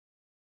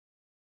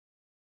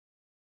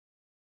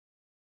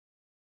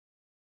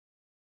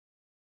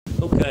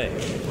Okay,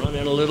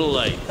 running a little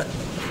late.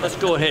 Let's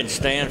go ahead and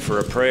stand for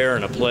a prayer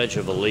and a pledge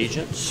of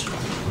allegiance.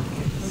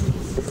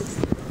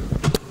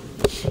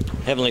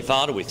 Heavenly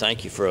Father, we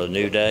thank you for a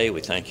new day. We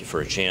thank you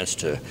for a chance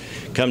to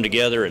come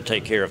together and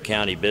take care of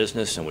county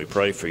business, and we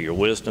pray for your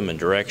wisdom and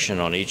direction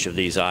on each of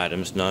these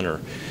items. None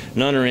are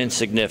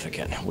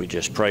insignificant. We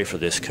just pray for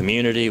this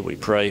community. We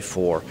pray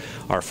for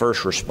our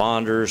first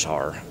responders,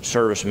 our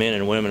servicemen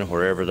and women,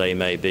 wherever they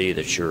may be,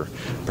 that your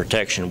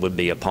protection would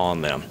be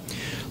upon them.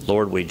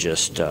 Lord, we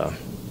just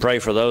pray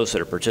for those that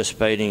are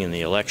participating in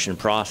the election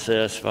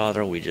process.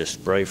 Father, we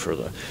just pray for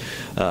the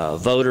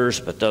voters,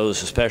 but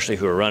those especially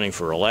who are running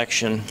for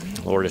election.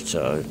 Lord, it's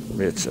a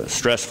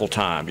stressful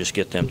time. Just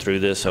get them through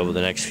this over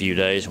the next few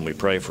days, and we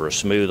pray for a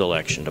smooth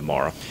election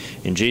tomorrow.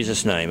 In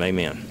Jesus' name,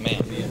 amen.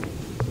 Amen.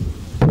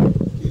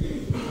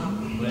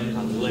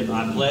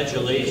 I pledge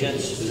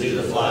allegiance to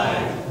the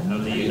flag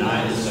of the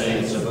United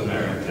States of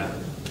America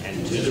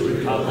and to the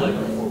republic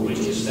for which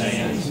it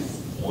stands,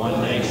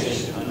 one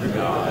nation under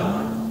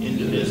God,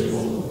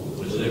 indivisible,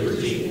 with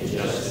liberty and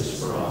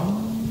justice for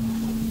all.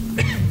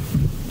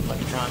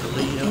 Like trying to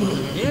lead up?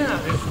 Yeah,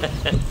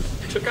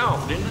 took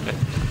off, didn't it?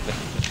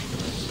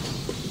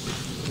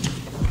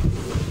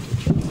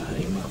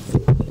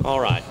 All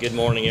right, good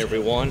morning,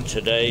 everyone.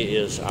 Today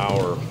is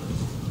our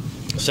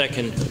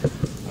second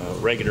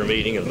regular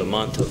meeting of the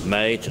month of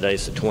May.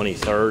 Today's the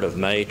 23rd of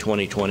May,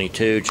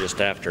 2022, just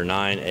after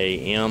 9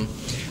 a.m.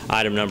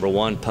 Item number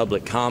 1,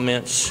 public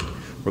comments.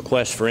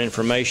 Request for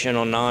information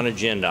on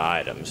non-agenda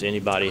items.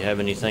 Anybody have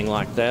anything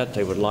like that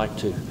they would like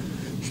to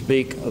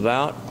speak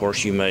about? Of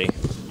course, you may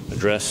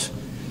address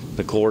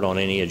the court on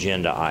any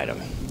agenda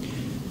item.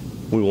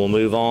 We will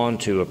move on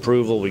to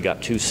approval. We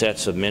got 2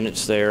 sets of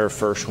minutes there.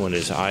 First one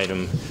is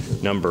item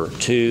number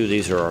 2.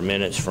 These are our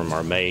minutes from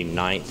our May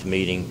 9th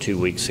meeting 2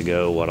 weeks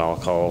ago, what I'll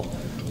call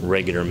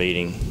regular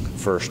meeting,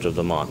 first of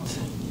the month.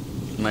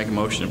 Make a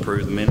motion to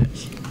approve the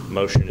minutes.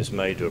 Motion is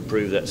made to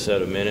approve that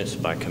set of minutes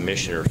by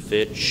Commissioner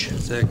Fitch.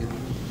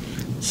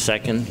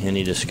 Second.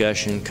 Any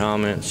discussion,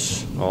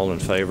 comments? All in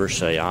favor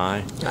say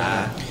aye.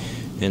 Aye.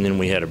 And then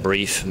we had a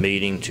brief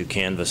meeting to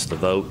canvass the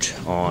vote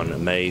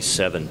on May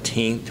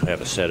 17th. We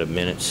have a set of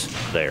minutes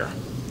there.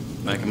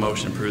 Make a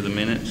motion to approve the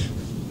minutes.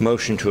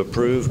 Motion to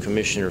approve,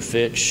 Commissioner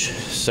Fitch.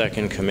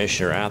 Second,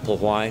 Commissioner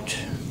Applewhite.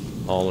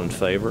 All in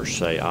favor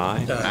say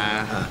aye.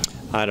 Aye.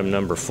 Item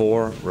number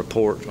 4,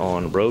 report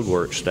on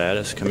roadwork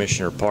status.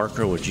 Commissioner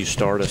Parker, would you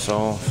start us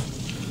off?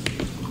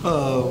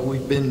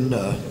 We've been,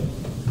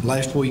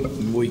 last week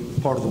and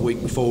part of the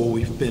week before,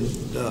 we've been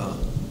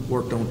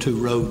worked on 2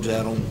 roads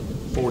out on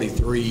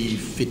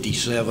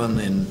 4357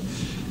 and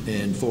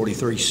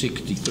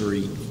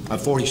 4363,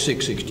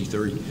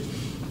 4663,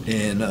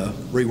 and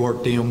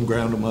reworked them,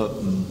 ground them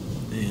up, and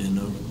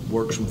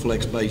worked some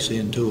flex base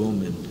into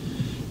them,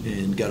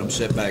 and got them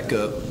set back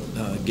up.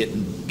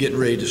 Getting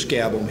ready to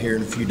scab them here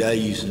in a few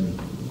days,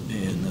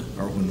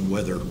 or when the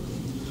weather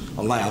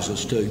allows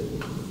us to.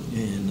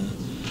 And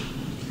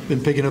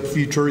been picking up a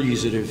few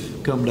trees that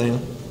have come down.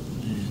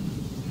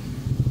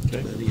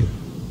 Okay.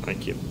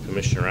 Thank you,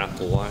 Commissioner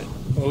Applewhite.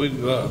 Well,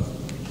 we've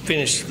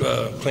finished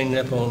cleaning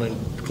up on and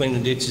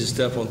cleaning the ditches and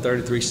stuff on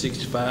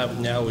 3365.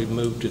 Now we've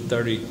moved to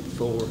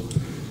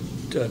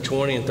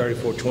 3420 and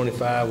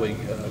 3425. We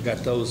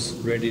got those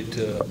ready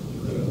to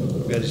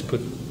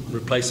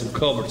replace some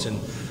culverts and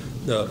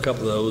a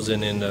couple of those,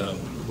 and then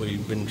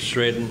we've been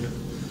shredding,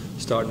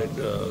 starting at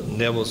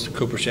Neville's,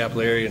 Cooper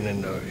Chapel area, and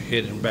then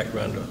heading back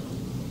around to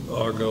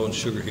Argo and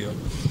Sugar Hill,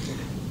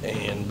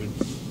 and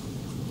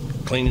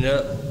cleaning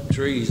up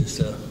trees and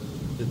stuff.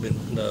 There's been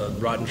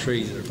rotten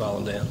trees that are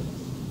falling down.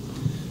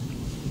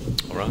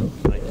 All right,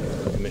 thank you,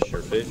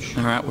 Commissioner Fitch.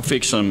 All right, we'll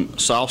fix some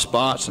soft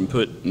spots and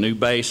put new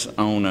base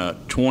on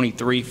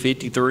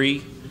 2353,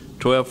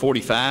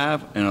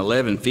 1245, and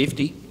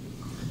 1150.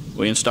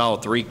 We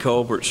installed 3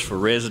 culverts for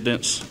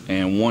residents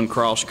and 1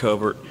 cross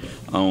culvert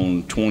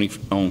on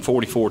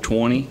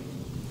 4420.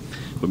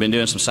 We've been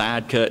doing some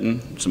side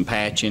cutting, some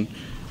patching,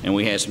 and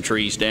we had some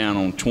trees down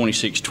on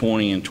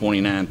 2620 and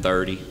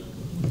 2930.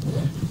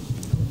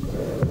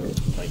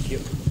 Thank you.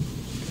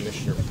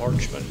 Commissioner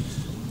Parchman.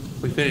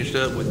 We finished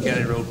up with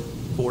County Road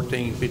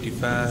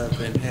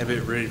 1455 and have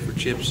it ready for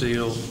chip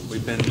seal.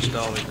 We've been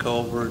installing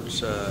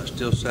culverts,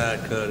 still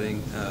side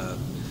cutting,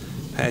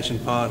 patching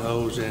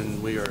potholes,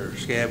 and we are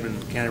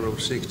scabbing County Road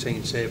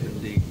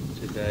 1670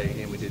 today,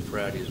 and we did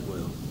Friday as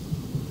well.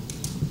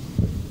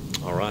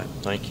 All right,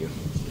 thank you.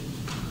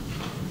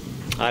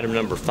 Item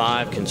number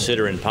 5,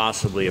 consider and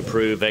possibly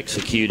approve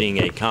executing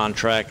a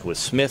contract with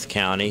Smith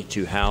County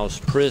to house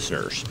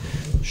prisoners.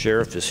 The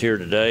Sheriff is here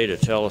today to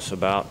tell us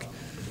about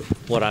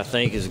what I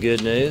think is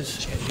good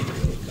news.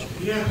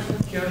 Yeah,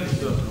 Smith County is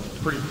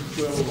pretty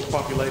well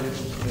populated,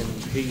 and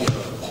he...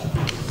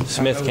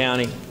 Smith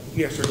County?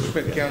 Yes, sir,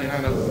 Smith County.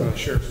 I know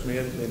Sheriff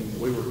Smith, and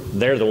we were...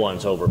 They're the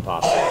ones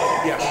overpopulated.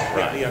 Yeah,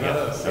 right.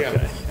 yeah.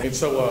 Okay. And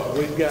so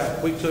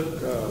we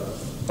took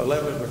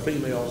 11 of the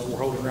females we're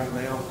holding right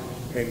now,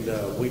 and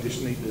we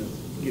just need to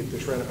get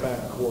this ratified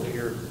in court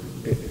here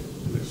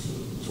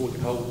so we can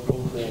hold for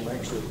them.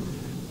 Actually,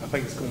 I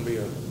think it's going to be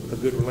a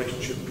good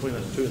relationship between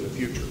us two in the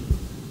future.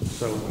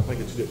 So I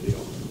think it's a good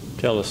deal.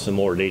 Tell us some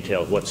more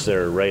details. What's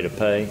their rate of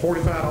pay?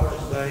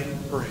 $45 a day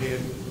per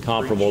head.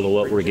 Comparable to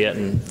what we're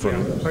getting from...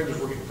 Yeah, same as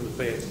we're getting for the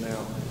feds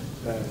now.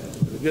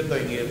 The good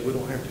thing is we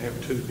don't have to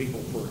have two people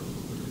for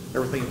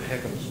everything that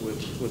happens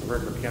with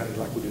regular counties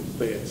like we do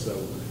the feds. So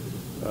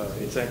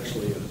it's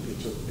actually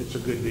it's a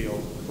good deal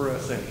for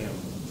us and him.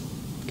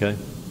 Okay.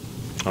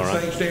 All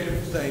right. Same standard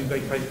thing. They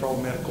pay for all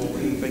medical,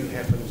 anything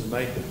that happens,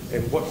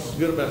 and what's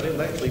good about them,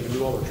 they actually even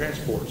do all their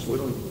transports. So we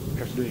don't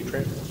have to do any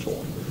transports for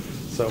them.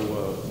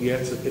 So yeah,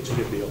 it's a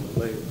good deal.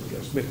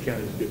 Smith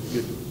County is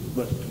a good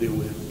bunch to deal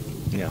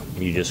with. Yeah.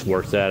 You just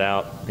worked that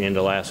out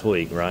into last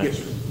week, right? Yes,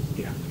 sir.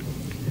 Yeah.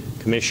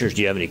 Commissioners,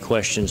 do you have any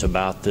questions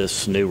about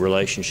this new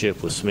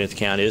relationship with Smith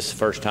County? Is this the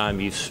first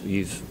time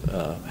you've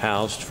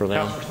housed for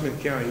them? House for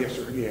Smith County, yes,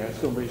 sir. Yeah, it's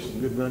going to be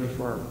some good money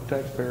for our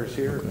taxpayers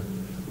here. Okay.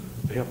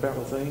 To help out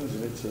with things,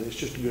 and it's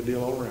just a good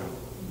deal all around.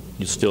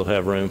 You still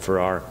have room for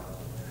our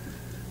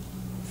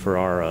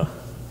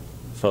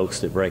folks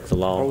that break the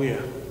law? Oh,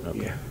 yeah.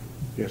 Okay. Yeah.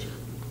 Yes, sir.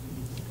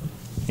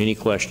 Any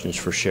questions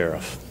for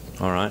Sheriff?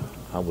 All right.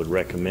 I would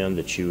recommend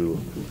that you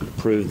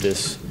approve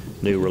this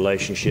new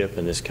relationship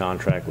and this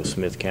contract with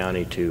Smith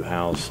County to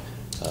house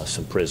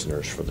some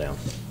prisoners for them.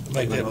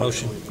 Make that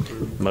motion.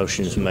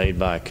 Motion is made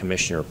by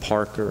Commissioner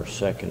Parker,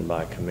 second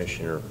by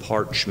Commissioner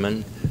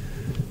Parchman.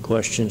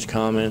 Questions,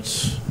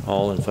 comments?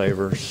 All in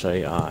favor,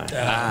 say aye.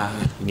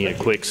 Aye. You need a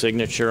quick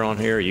signature on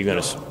here? Are you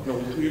going to? No,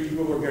 you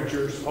go work out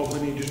yours. All we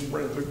need is just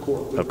run it through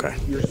court. Okay.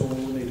 Yours is all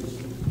we need.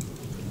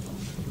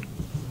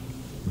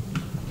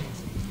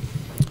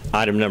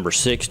 Item number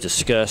 6,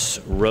 discuss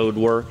road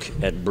work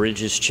at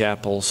Bridges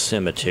Chapel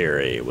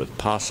Cemetery with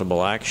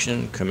possible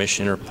action.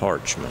 Commissioner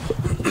Parchman.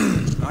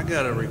 I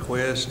got a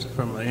request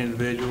from an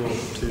individual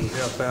to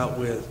help out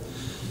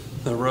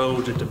with the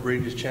roads at the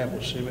Bridges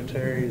Chapel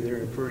Cemetery. They're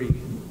in pretty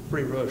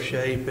rough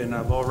shape, and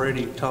I've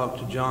already talked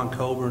to John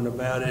Coburn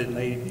about it, and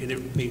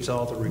it meets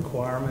all the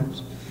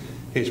requirements.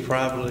 It's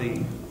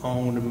privately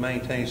owned and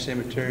maintained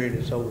cemetery, and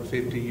it's over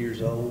 50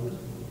 years old,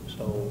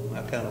 so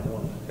I kind of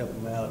want to help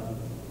them out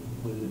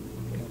with it,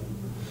 kind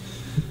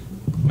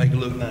of make it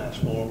look nice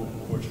for them,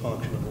 where it's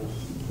functional.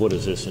 What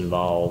does this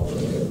involve?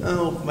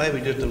 Oh,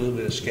 maybe just a little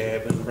bit of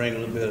scabbing, bring a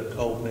little bit of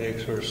cold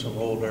mix or some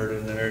oil dirt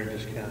in there, and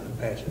just kind of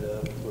patch it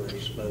up where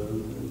it's smooth,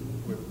 and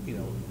where, you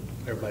know,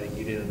 everybody can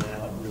get in and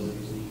out real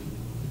easy,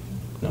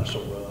 not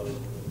so rough.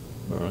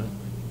 All right.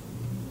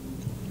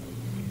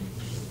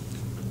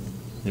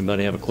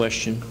 Anybody have a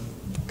question,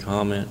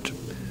 comment,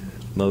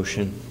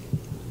 motion?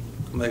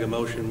 Make a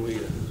motion,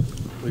 we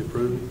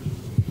approve.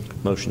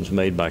 Motion's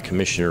made by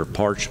Commissioner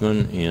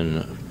Parchman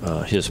in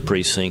his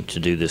precinct to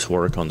do this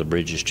work on the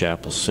Bridges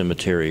Chapel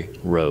Cemetery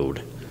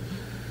Road.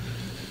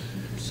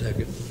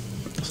 Second.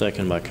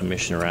 Second by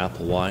Commissioner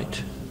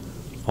Applewhite.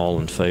 All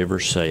in favor,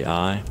 say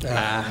aye.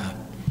 Aye.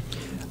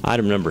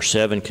 Item number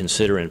 7,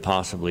 consider and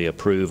possibly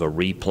approve a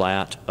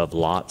replat of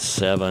Lot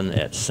 7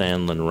 at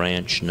Sandlin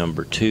Ranch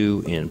number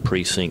 2 in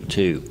Precinct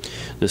 2.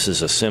 This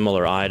is a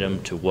similar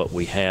item to what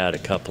we had a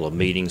couple of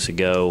meetings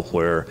ago,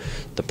 where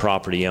the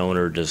property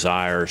owner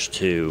desires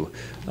to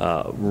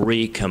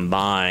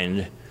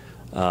recombine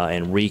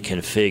and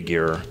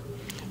reconfigure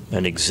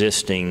an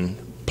existing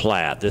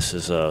plat. This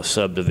is a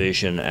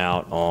subdivision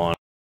out on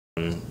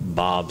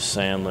Bob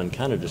Sandlin.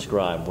 Kind of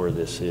describe where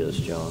this is,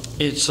 John.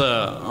 It's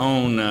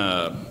on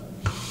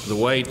the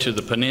way to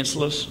the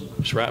peninsulas.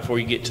 It's right before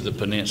you get to the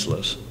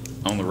peninsulas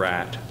on the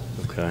right.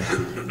 Okay.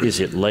 Is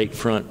it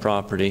lakefront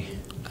property?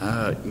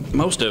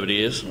 Most of it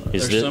is.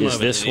 Is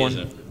this one?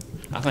 Isn't.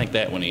 I think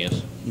that one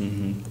is.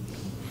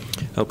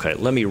 Mm-hmm. Okay,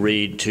 let me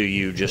read to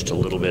you just a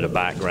little bit of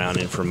background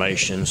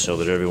information so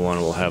that everyone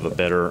will have a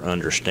better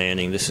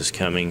understanding. This is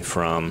coming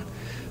from,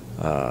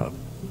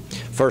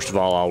 first of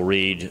all, I'll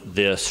read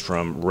this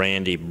from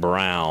Randy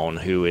Brown,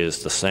 who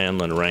is the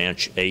Sandlin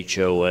Ranch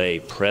HOA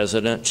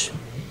president.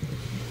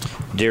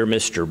 Dear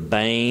Mr.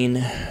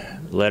 Bain,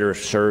 letter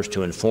serves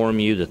to inform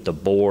you that the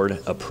board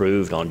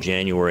approved on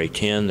January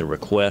 10 the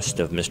request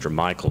of Mr.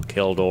 Michael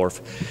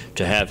Keldorf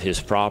to have his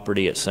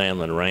property at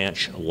Sandlin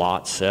Ranch,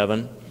 Lot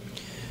 7,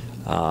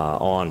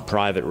 on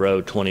Private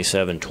Road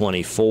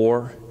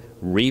 2724,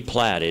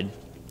 replatted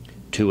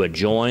to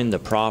adjoin the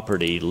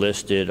property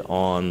listed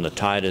on the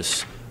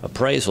Titus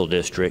Appraisal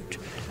District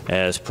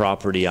as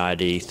property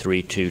ID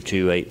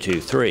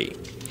 322823.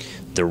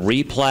 The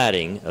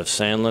replatting of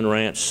Sandlin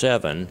Ranch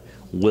 7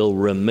 will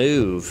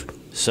remove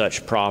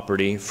such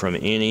property from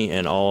any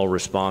and all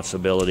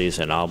responsibilities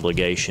and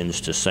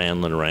obligations to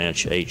Sandlin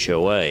Ranch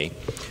HOA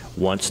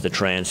once the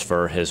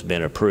transfer has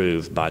been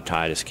approved by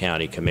Titus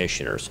County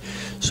Commissioners.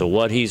 So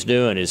what he's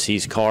doing is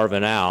he's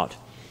carving out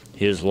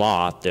his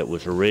lot that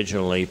was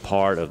originally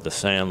part of the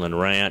Sandlin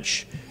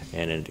Ranch,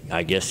 and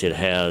I guess it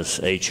has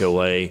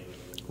HOA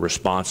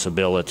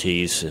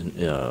responsibilities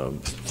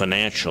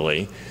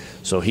financially.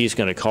 So he's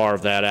going to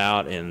carve that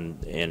out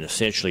and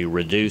essentially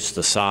reduce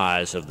the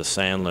size of the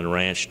Sandlin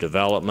Ranch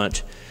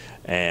development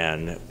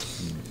and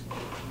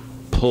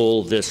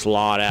pull this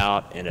lot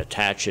out and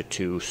attach it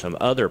to some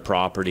other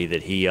property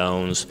that he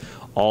owns,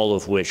 all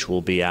of which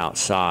will be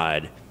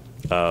outside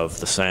of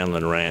the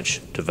Sandlin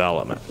Ranch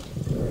development.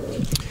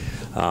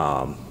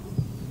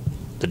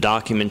 The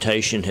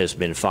documentation has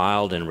been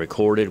filed and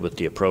recorded with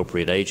the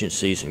appropriate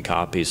agencies, and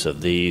copies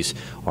of these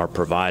are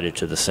provided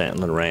to the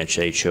Sandlin Ranch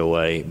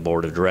HOA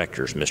Board of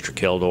Directors. Mr.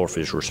 Keldorf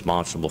is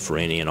responsible for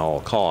any and all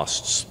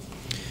costs.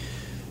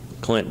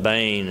 Clint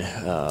Bain,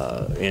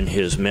 in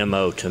his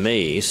memo to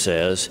me,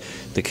 says,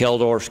 the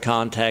Keldorfs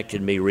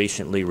contacted me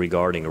recently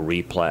regarding a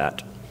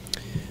replat.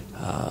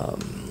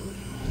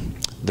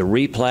 The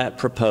replat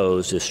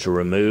proposed is to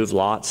remove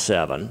Lot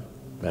 7,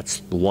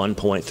 that's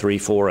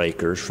 1.34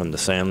 acres from the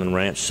Sandlin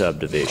Ranch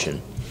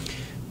subdivision,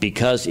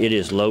 because it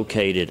is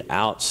located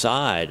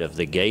outside of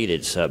the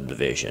gated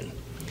subdivision.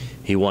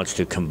 He wants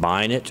to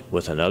combine it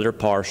with another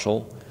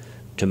parcel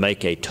to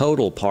make a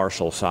total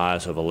parcel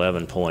size of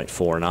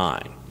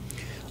 11.49.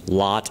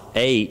 Lot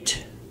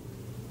 8,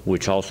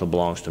 which also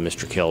belongs to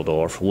Mr.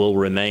 Keldorf, will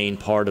remain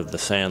part of the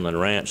Sandlin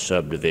Ranch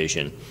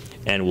subdivision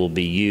and will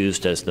be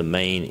used as the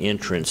main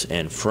entrance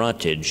and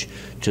frontage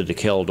to the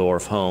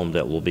Keldorf home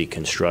that will be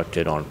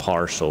constructed on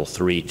parcel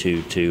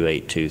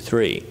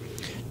 322823.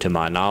 To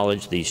my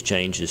knowledge, these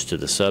changes to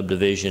the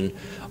subdivision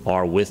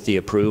are with the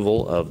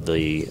approval of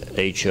the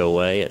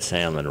HOA at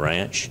Sandlin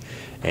Ranch,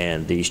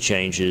 and these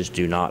changes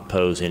do not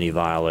pose any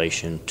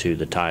violation to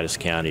the Titus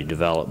County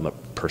development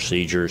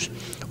procedures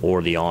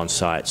or the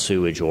on-site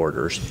sewage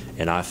orders,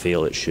 and I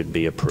feel it should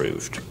be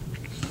approved.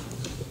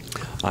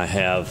 I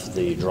have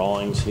the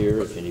drawings here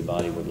if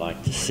anybody would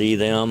like to see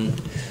them,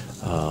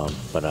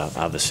 but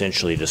I've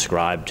essentially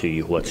described to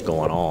you what's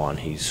going on.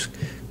 He's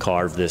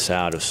carved this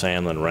out of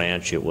Sandlin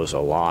Ranch. It was a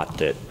lot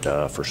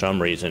that for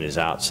some reason is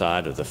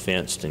outside of the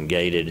fenced and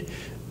gated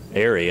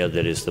area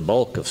that is the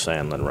bulk of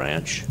Sandlin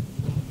Ranch,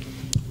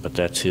 but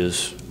that's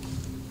his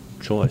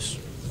choice.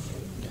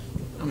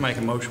 I'll make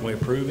a motion we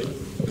approve it.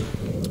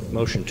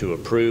 Motion to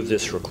approve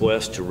this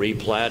request to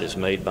replat is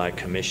made by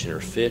Commissioner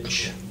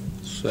Fitch.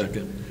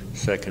 Second.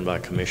 Second by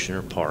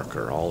Commissioner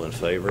Parker. All in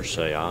favor,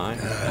 say aye.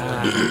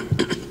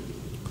 Aye.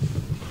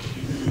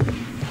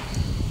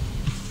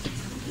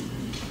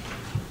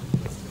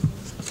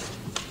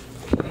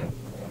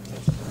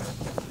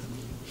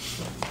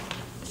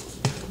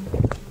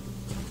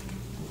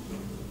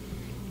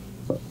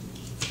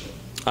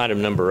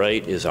 Item number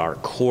 8 is our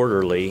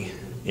quarterly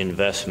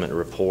investment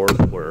report,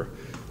 where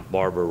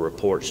Barbara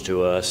reports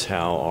to us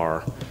how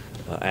our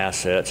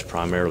assets,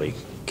 primarily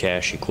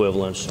cash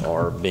equivalents,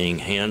 are being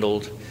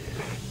handled.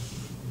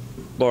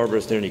 Barbara,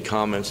 is there any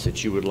comments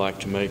that you would like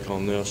to make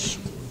on this?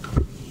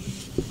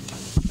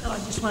 Well, I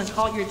just want to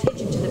call your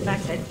attention to the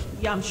fact that,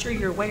 yeah, I'm sure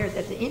you're aware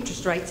that the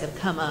interest rates have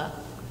come up.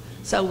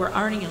 So we're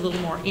earning a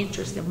little more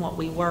interest than what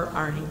we were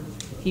earning.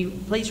 If you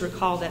please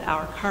recall that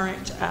our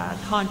current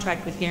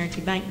contract with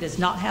Guarantee Bank does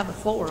not have a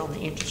floor on the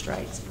interest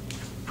rates.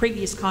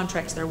 Previous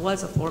contracts there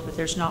was a floor, but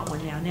there's not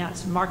one now. Now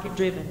it's market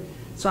driven.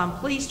 So I'm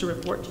pleased to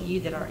report to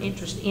you that our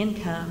interest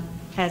income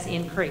has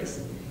increased.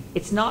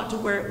 It's not to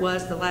where it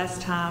was the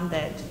last time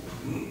that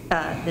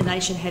the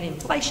nation had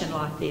inflation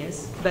like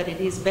this, but it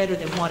is better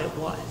than what it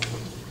was.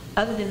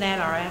 Other than that,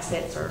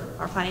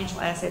 our financial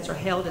assets are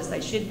held as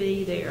they should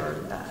be. They are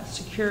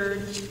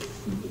secured.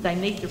 They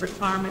meet the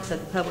requirements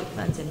of the Public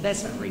Funds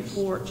Investment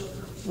Report.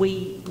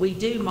 We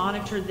do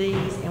monitor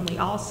these, and we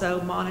also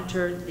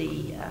monitor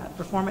the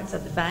performance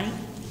of the bank.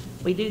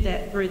 We do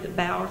that through the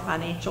Bauer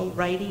Financial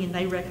Rating, and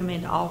they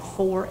recommend all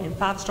 4- and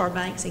 5-star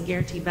banks, and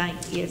Guarantee Bank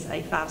is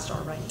a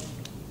 5-star rating.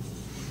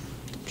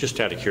 Just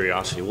out of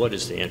curiosity, what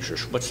is the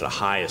interest? What's the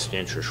highest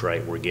interest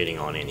rate we're getting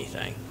on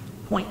anything?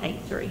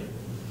 0.83.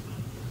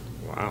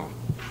 Wow.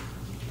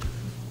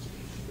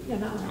 Yeah,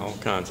 no. All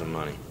kinds of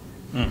money.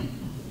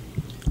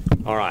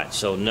 All right,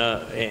 so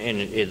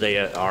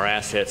our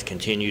assets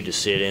continue to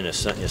sit in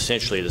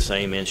essentially the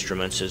same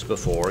instruments as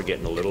before,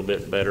 getting a little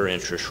bit better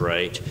interest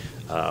rate.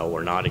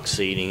 We're not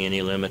exceeding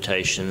any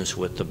limitations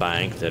with the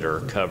bank that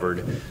are covered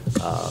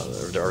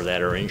or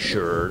that are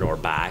insured or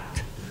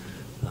backed.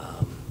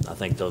 I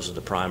think those are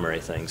the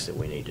primary things that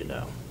we need to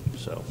know.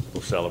 So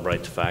we'll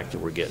celebrate the fact that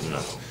we're getting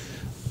a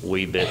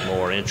wee bit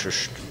more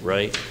interest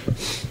rate.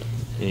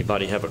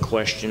 Anybody have a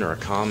question or a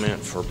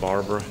comment for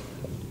Barbara?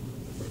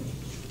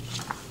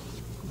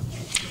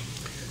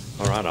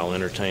 All right, I'll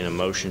entertain a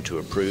motion to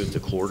approve the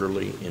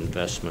quarterly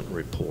investment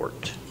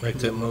report. Make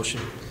that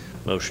motion.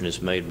 Motion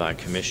is made by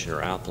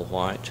Commissioner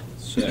Applewhite.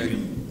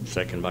 Second.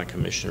 Second by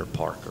Commissioner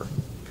Parker.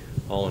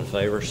 All in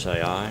favor,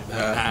 say aye.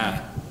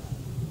 Aye.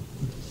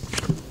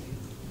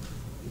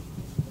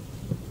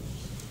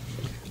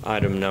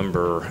 Item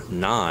number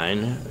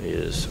 9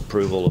 is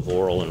approval of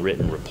oral and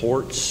written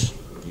reports.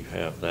 You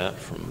have that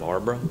from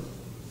Barbara.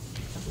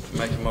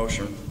 Make a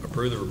motion,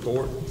 approve the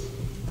report.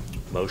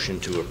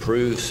 Motion to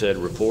approve said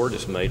report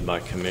is made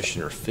by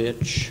Commissioner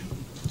Fitch.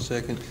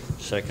 Second.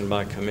 Second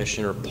by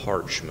Commissioner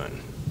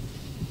Parchman.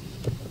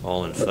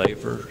 All in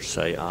favor,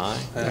 say aye.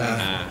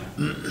 Aye.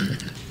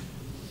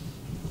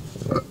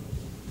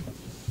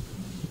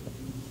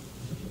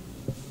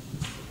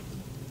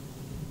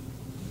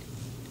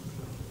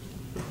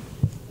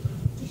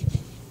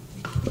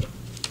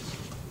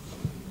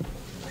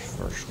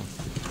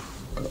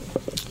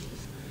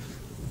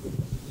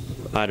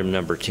 Item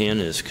number 10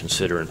 is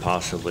consider and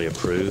possibly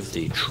approve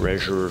the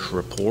treasurer's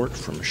report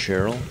from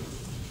Cheryl.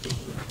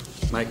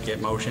 Make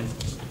that motion.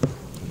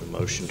 The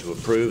motion to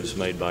approve is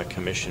made by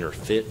Commissioner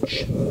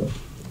Fitch.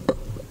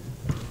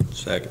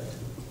 Second.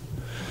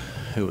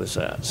 Who was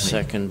that?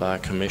 Second by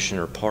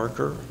Commissioner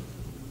Parker.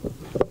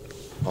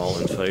 All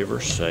in favor,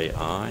 say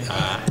aye.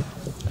 Aye.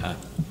 Aye.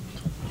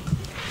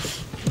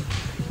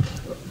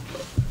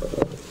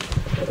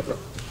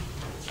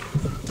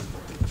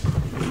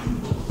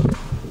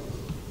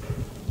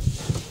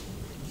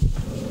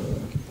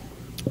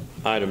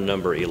 Item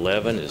number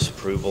 11 is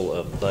approval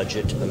of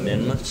budget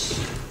amendments.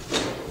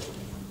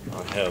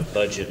 I have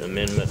budget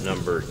amendment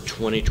number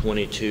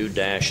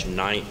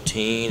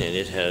 2022-19, and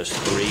it has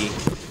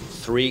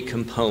three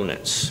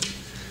components.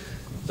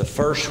 The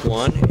first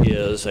one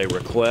is a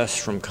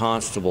request from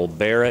Constable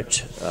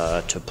Barrett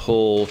to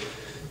pull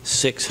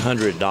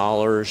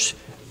 $600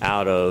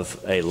 out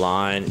of a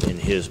line in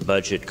his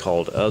budget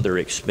called other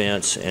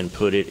expense and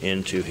put it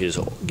into his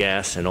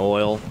gas and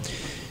oil.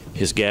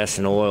 His gas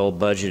and oil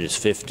budget is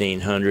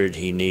 $1,500.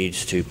 He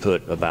needs to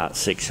put about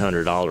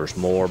 $600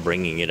 more,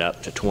 bringing it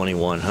up to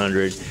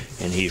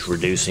 $2,100, and he's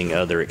reducing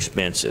other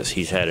expenses.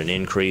 He's had an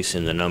increase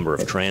in the number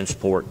of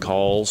transport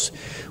calls,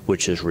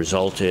 which has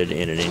resulted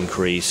in an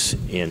increase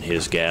in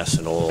his gas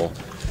and oil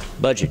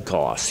budget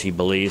costs. He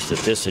believes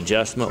that this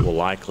adjustment will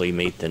likely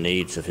meet the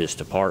needs of his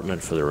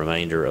department for the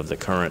remainder of the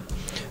current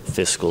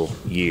fiscal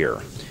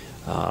year.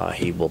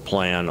 He will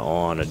plan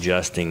on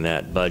adjusting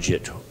that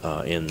budget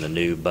in the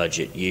new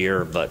budget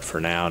year, but for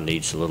now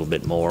needs a little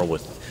bit more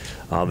with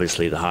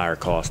obviously the higher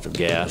cost of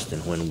gas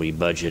than when we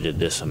budgeted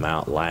this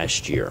amount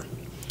last year.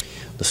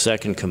 The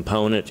second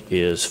component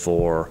is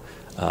for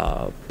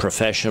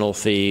professional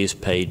fees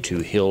paid to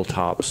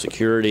Hilltop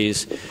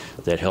Securities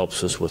that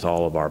helps us with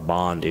all of our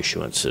bond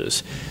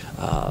issuances.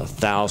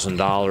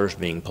 $1,000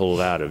 being pulled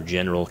out of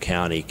general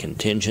county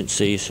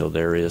contingency, so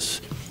there is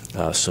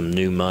some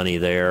new money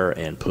there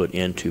and put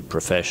into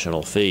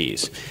professional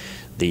fees.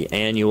 The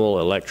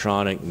annual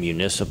electronic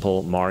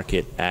municipal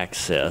market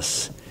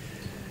access,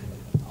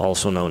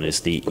 also known as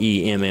the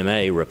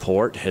EMMA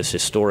report, has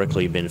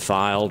historically been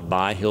filed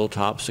by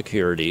Hilltop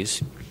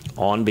Securities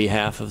on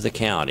behalf of the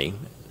county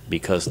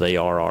because they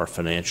are our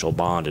financial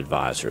bond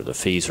advisor. The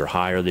fees are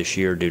higher this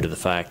year due to the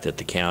fact that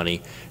the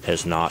county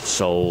has not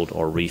sold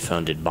or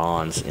refunded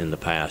bonds in the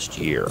past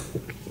year.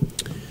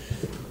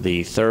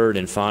 The third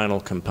and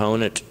final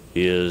component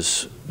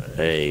is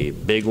a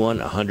big one,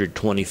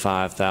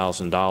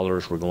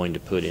 $125,000 we're going to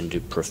put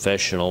into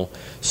professional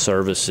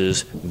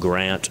services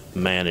grant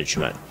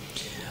management.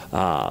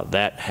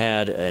 That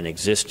had an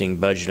existing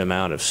budget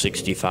amount of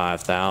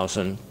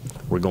 $65,000.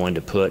 We're going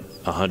to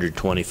put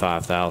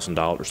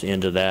 $125,000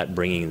 into that,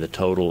 bringing the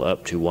total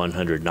up to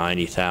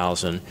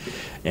 $190,000,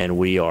 and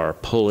we are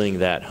pulling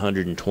that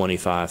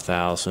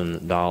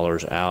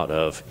 $125,000 out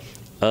of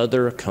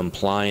other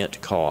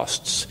compliant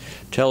costs.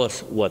 Tell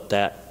us what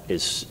that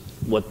is,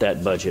 what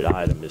that budget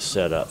item is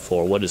set up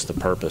for. What is the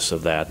purpose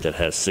of that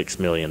has $6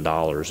 million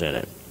in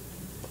it?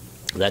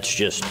 That's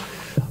just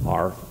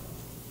our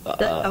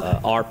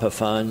ARPA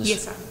funds?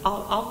 Yes, sir.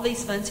 All of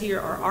these funds here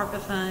are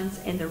ARPA funds,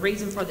 and the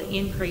reason for the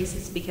increase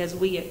is because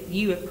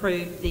you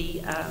approved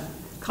the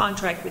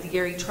contract with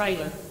Gary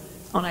Traylor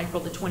on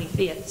April the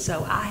 25th.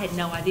 So I had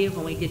no idea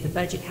when we did the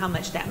budget how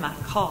much that might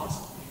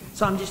cost.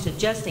 So I'm just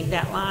adjusting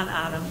that line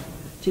item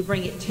to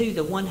bring it to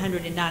the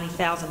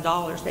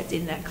 $190,000 that's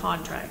in that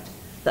contract.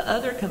 The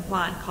other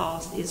compliant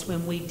cost is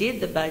when we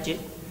did the budget,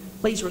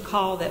 please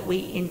recall that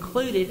we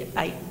included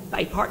a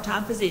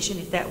part-time position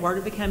if that were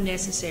to become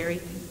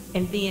necessary,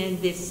 and then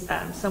this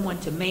someone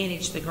to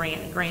manage the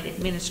grant, a grant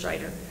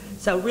administrator.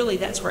 So really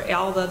that's where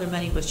all the other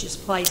money was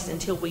just placed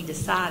until we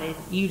decided,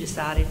 you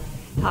decided,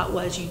 how it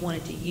was you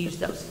wanted to use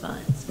those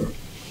funds.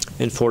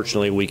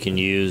 Unfortunately, we can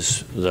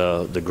use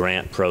the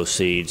grant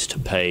proceeds to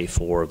pay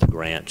for the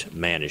grant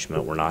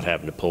management. We're not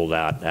having to pull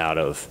that out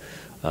of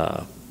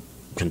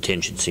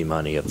contingency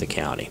money of the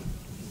county.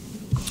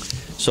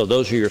 So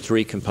those are your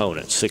three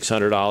components: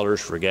 $600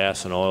 for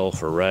gas and oil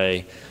for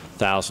Ray,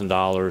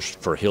 $1,000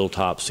 for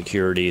Hilltop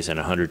Securities, and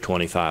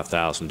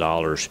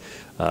 $125,000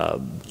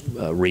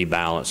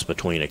 rebalance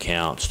between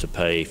accounts to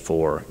pay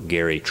for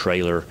Gary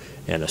Traylor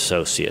and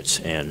Associates.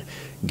 And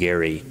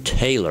Gary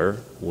Taylor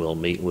will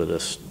meet with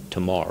us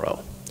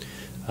tomorrow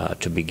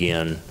to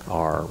begin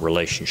our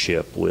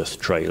relationship with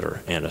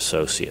Traylor and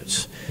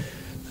Associates.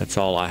 That's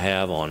all I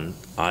have on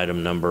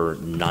item number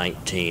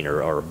 19,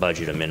 or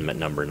budget amendment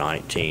number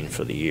 19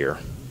 for the year.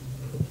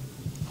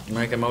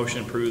 Make a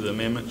motion to approve the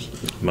amendments.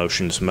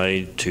 Motion's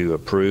made to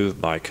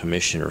approve by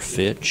Commissioner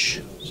Fitch.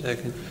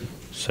 Second.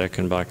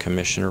 Second by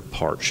Commissioner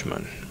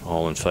Parchman.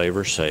 All in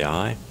favor, say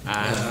aye.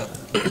 Aye.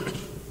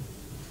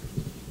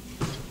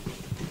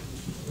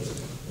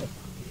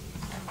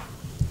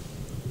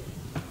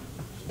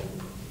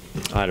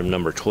 Item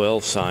number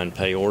 12, sign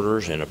pay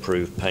orders and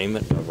approve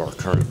payment of our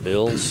current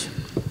bills.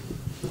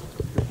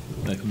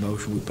 Make a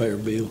motion, we pay our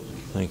bill.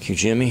 Thank you,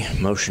 Jimmy.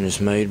 Motion is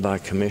made by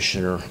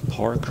Commissioner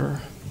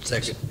Parker.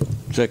 Second.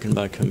 Second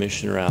by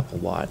Commissioner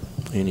Applewhite.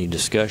 Any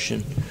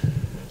discussion?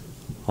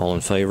 All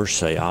in favor,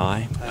 say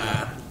aye.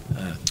 Aye.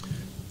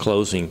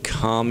 Closing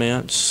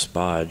comments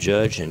by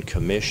judge and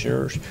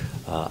commissioners.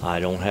 I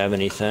don't have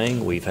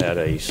anything. We've had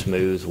a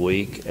smooth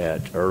week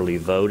at early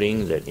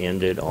voting that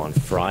ended on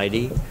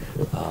Friday.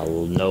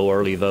 No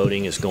early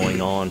voting is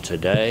going on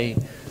today.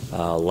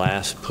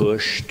 Last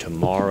push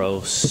tomorrow,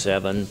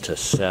 7 to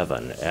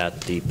 7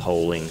 at the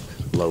polling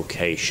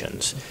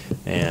locations.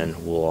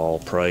 And we'll all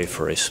pray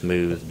for a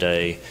smooth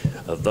day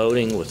of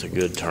voting with a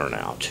good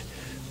turnout.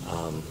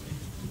 I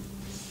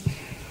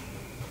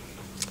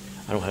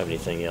don't have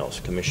anything else.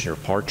 Commissioner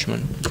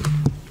Parchman?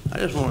 I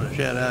just want to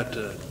shout out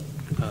to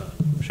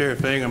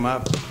Sheriff Ingram.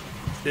 I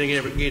didn't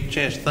ever get a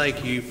chance to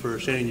thank you for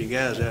sending you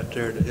guys out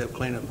there to help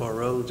clean up our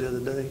roads the other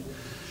day.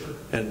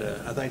 And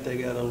I think they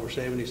got over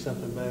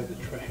 70-something bags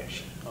of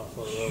trash off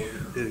of the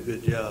road. Did a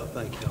good job.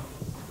 Thank y'all.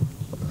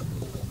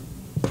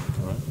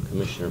 All right.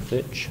 Commissioner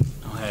Fitch?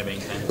 I don't have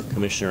anything.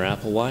 Commissioner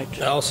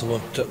Applewhite? I also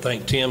want to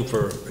thank Tim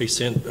for, he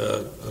sent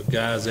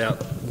guys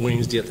out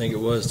Wednesday, I think it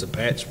was, to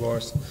patch for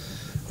us.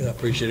 And I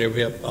appreciate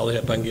every help, all the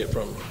help I can get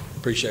from him.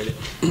 Appreciate it.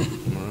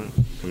 All right.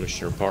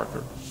 Commissioner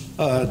Parker?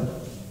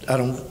 I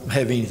don't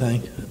have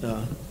anything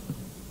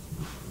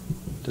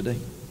today.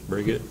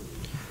 Very good.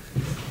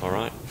 All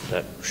right.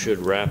 That should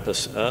wrap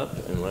us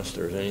up unless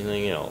there's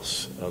anything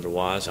else.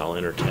 Otherwise, I'll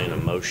entertain a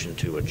motion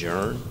to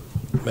adjourn.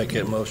 Make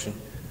that motion.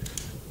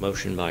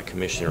 Motion by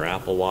Commissioner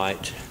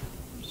Applewhite.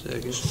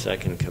 Second.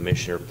 Second,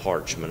 Commissioner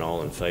Parchman.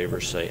 All in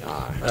favor, say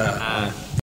aye. Aye.